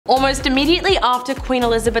Almost immediately after Queen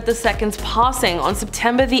Elizabeth II's passing on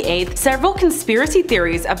September the 8th, several conspiracy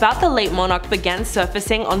theories about the late monarch began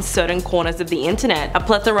surfacing on certain corners of the internet. A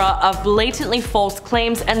plethora of blatantly false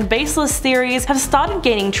claims and baseless theories have started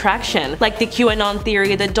gaining traction, like the QAnon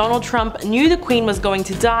theory that Donald Trump knew the Queen was going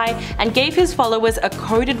to die and gave his followers a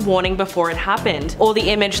coded warning before it happened, or the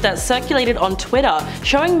image that circulated on Twitter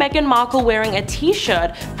showing Meghan Markle wearing a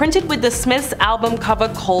t-shirt printed with the Smiths album cover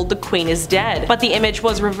called "The Queen is Dead." But the image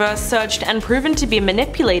was reverse searched and proven to be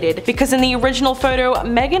manipulated, because in the original photo,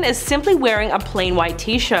 Meghan is simply wearing a plain white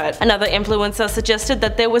t-shirt. Another influencer suggested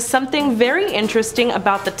that there was something very interesting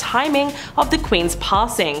about the timing of the Queen's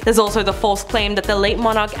passing. There's also the false claim that the late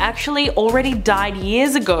monarch actually already died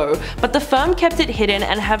years ago, but the firm kept it hidden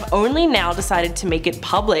and have only now decided to make it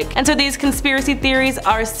public. And so these conspiracy theories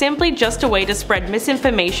are simply just a way to spread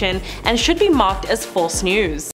misinformation and should be marked as false news.